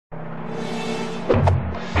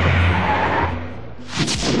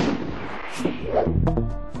Okay,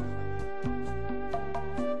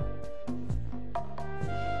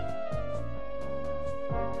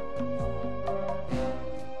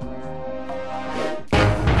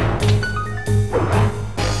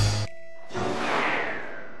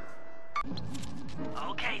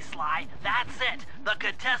 Sly, that's it. The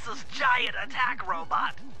Contessa's giant attack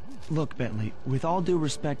robot. Look, Bentley, with all due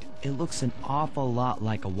respect, it looks an awful lot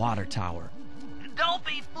like a water tower. Don't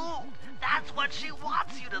be fooled. That's what she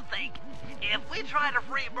wants you to think. If we try to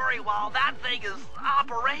free Murray while that thing is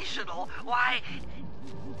operational, why...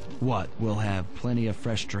 What, we'll have plenty of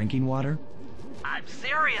fresh drinking water? I'm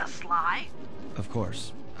serious, Sly. Of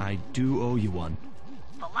course. I do owe you one.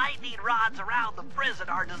 The lightning rods around the prison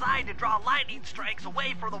are designed to draw lightning strikes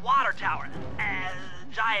away from the water tower.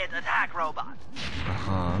 Giant attack robot.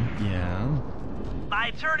 Uh-huh, yeah.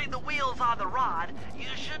 By turning the wheels on the rod, you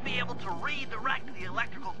should be able to redirect the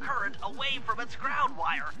electrical current away from its ground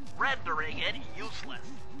wire, rendering it useless.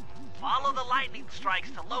 Follow the lightning strikes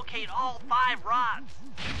to locate all 5 rods.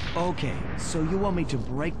 Okay, so you want me to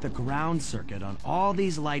break the ground circuit on all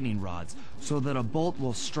these lightning rods so that a bolt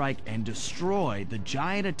will strike and destroy the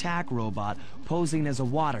giant attack robot posing as a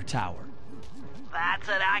water tower. That's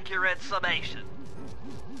an accurate summation.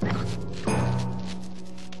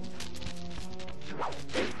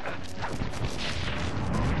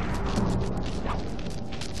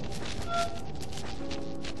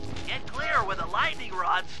 Get clear when the lightning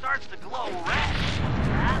rod starts to glow red.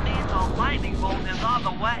 That means a lightning bolt is on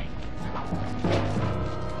the way.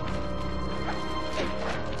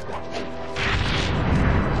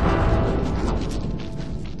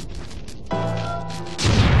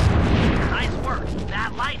 Nice work.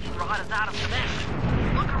 That lightning rod is out of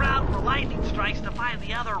commission. Look around for lightning strikes to find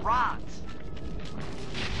the other rods.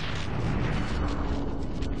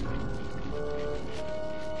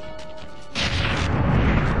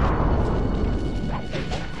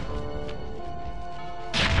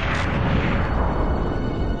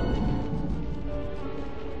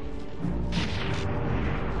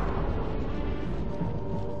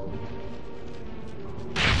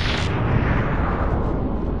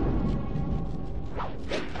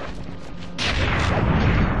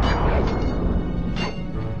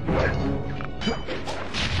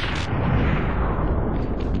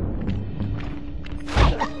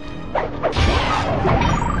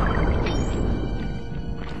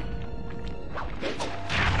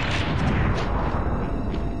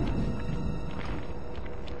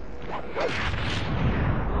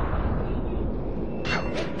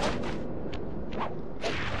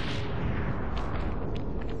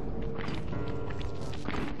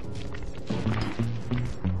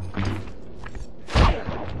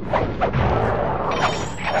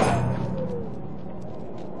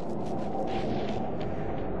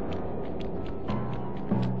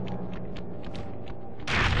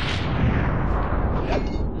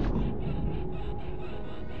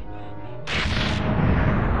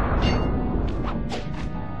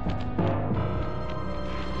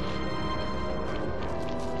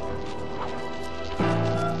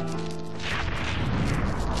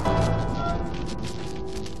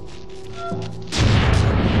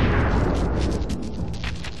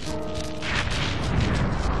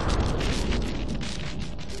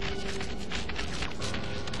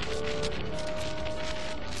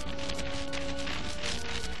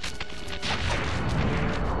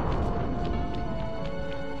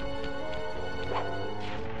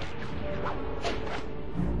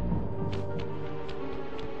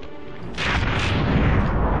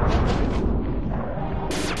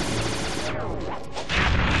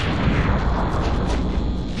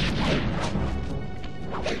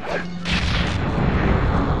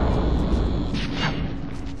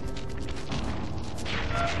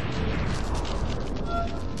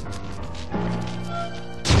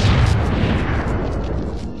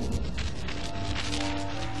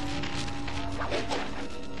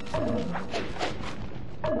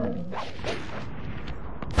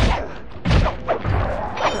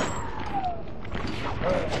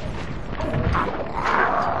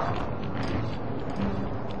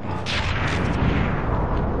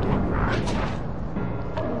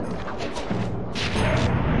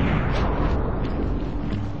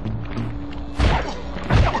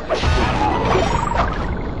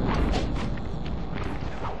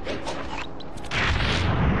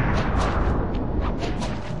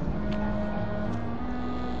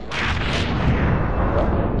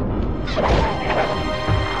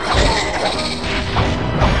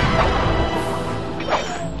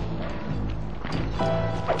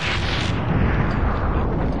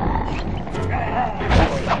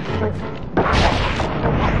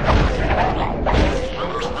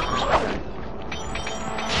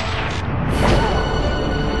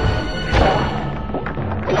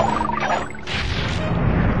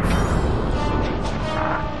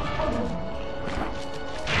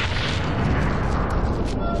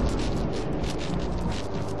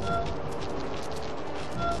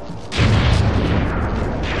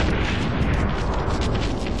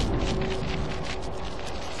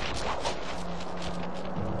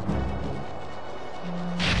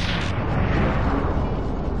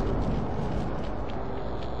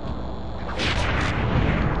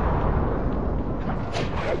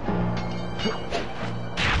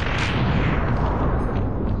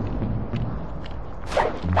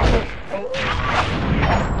 Ow!